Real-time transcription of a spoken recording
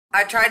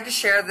I tried to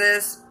share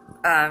this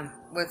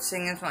with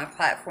Singing's my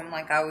platform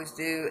like I always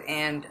do,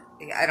 and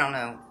I don't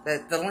know.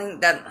 The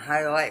link doesn't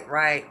highlight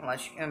right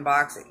unless you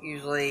inbox it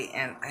usually,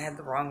 and I had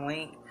the wrong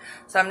link.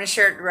 So I'm going to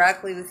share it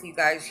directly with you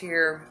guys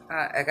here.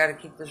 I got to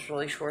keep this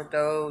really short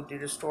though due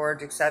to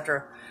storage,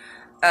 etc.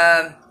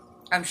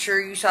 I'm sure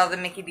you saw the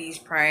Mickey D's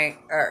prank,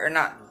 or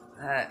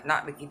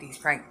not Mickey D's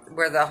prank,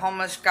 where the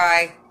homeless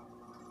guy,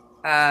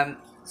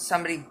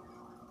 somebody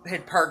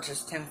had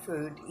purchased him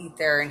food to eat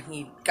there and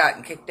he'd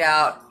gotten kicked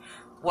out.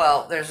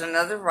 Well, there's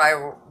another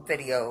viral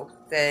video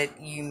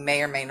that you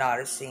may or may not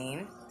have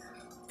seen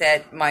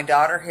that my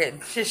daughter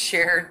had just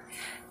shared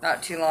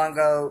not too long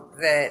ago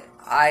that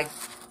I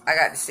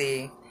got to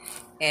see,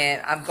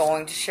 and I'm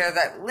going to share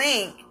that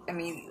link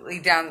immediately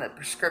down the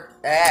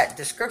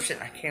description.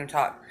 I can't even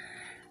talk.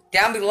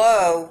 Down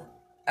below,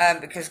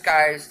 because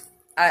guys,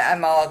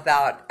 I'm all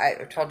about, I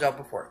told y'all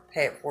before,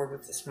 pay it forward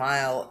with a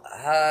smile,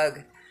 a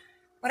hug,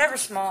 whatever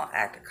small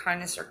act of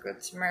kindness or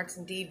good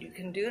Samaritan deed you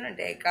can do in a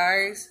day,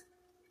 guys.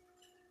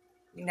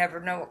 You never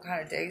know what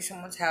kind of day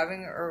someone's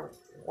having or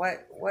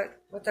what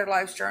their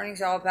life's journey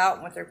is all about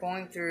and what they're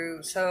going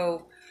through.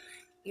 So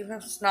even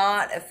if it's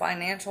not a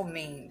financial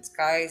means,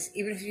 guys,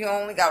 even if you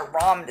only got a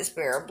ramen to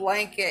spare, a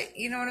blanket,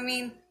 you know what I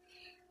mean?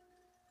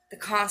 The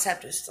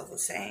concept is still the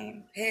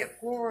same. Pay it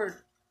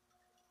forward.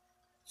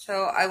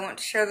 So I want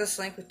to share this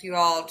link with you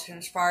all to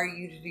inspire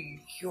you to do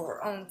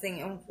your own thing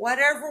in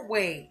whatever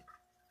way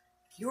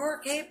you're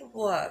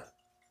capable of.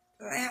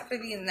 It doesn't have to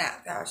be in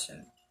that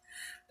fashion.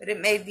 But it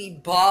made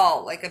me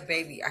bawl like a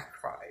baby. I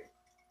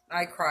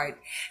cried.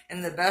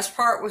 And the best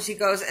part was he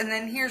goes, and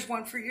then here's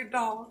one for your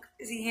dog,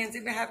 as he hands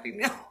him a Happy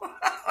Meal.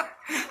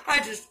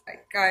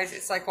 Guys,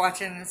 it's like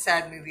watching a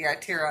sad movie. I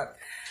tear up.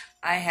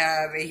 I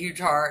have a huge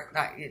heart.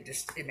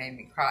 It made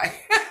me cry.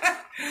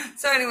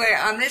 So anyway,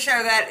 I'm going to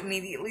share that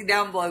immediately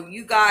down below.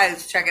 You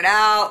guys, check it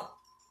out.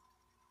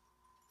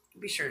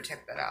 Be sure to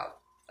check that out.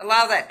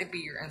 Allow that to be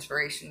your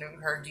inspiration to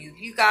encourage you. If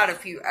you got a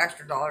few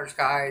extra dollars,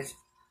 guys,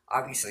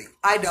 obviously,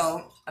 I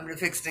don't. I'm going to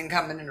fix it and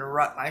come and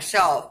interrupt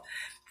myself.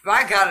 If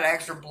I got an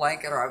extra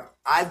blanket or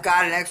I've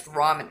got an extra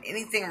ramen,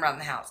 anything around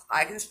the house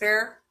I can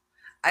spare,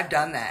 I've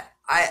done that.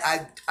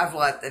 I've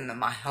let them in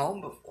my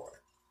home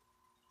before.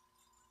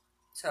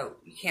 So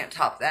you can't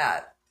top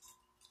that.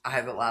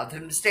 I've allowed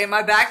them to stay in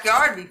my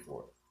backyard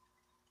before.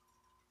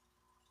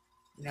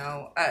 You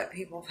know,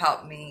 people have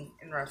helped me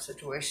in rough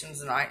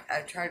situations, and I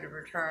try to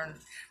return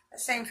the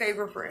same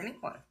favor for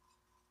anyone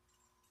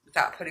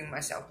without putting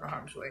myself in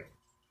harm's way.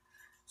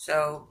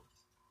 So,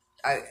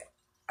 I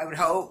would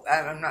hope,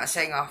 I'm not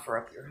saying offer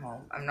up your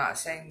home. I'm not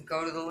saying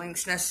go to the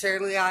links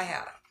necessarily I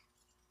have.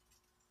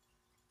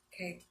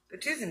 Okay,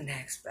 but do the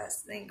next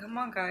best thing. Come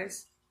on,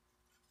 guys.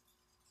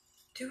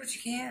 Do what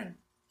you can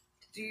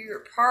to do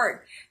your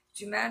part. Could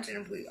you imagine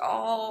if we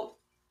all,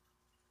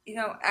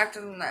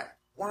 acted on that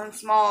one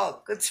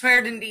small good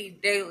Samaritan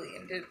deed daily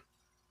and did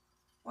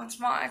one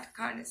small act of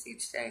kindness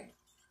each day?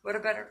 What a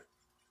better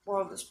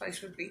world this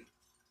place would be.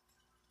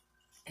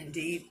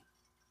 Indeed.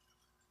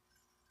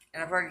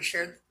 And I've already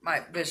shared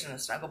my vision of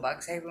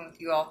Snugglebugs Haven with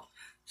you all.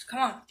 So come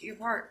on, do your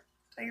part.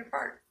 Play your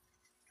part.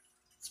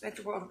 Let's make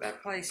the world a better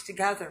place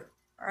together.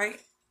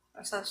 Alright?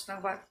 That's us,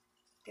 Snugglebug.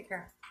 Take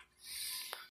care.